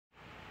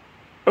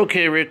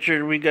Okay,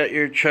 Richard, we got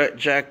your truck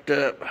jacked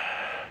up.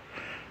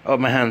 Oh,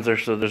 my hands are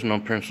so there's no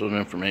personal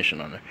information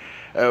on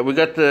there. We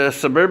got the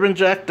Suburban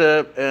jacked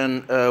up,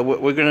 and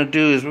what we're gonna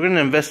do is we're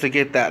gonna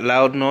investigate that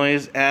loud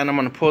noise, and I'm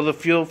gonna pull the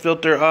fuel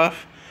filter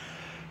off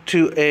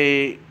to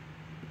do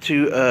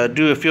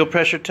a fuel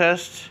pressure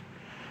test.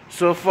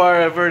 So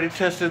far, I've already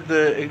tested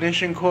the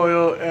ignition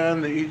coil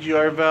and the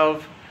EGR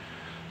valve.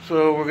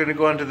 So we're gonna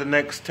go on to the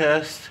next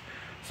test.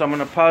 So I'm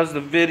gonna pause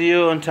the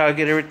video until I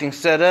get everything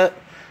set up.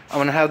 I'm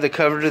gonna have the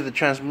cover to the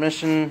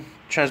transmission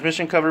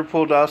cover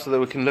pulled off so that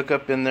we can look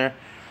up in there,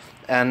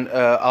 and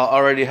I'll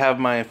already have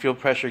my fuel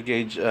pressure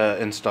gauge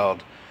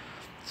installed.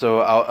 So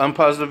I'll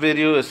unpause the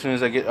video as soon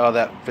as I get all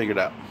that figured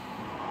out.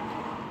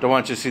 Don't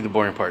want you to see the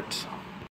boring parts.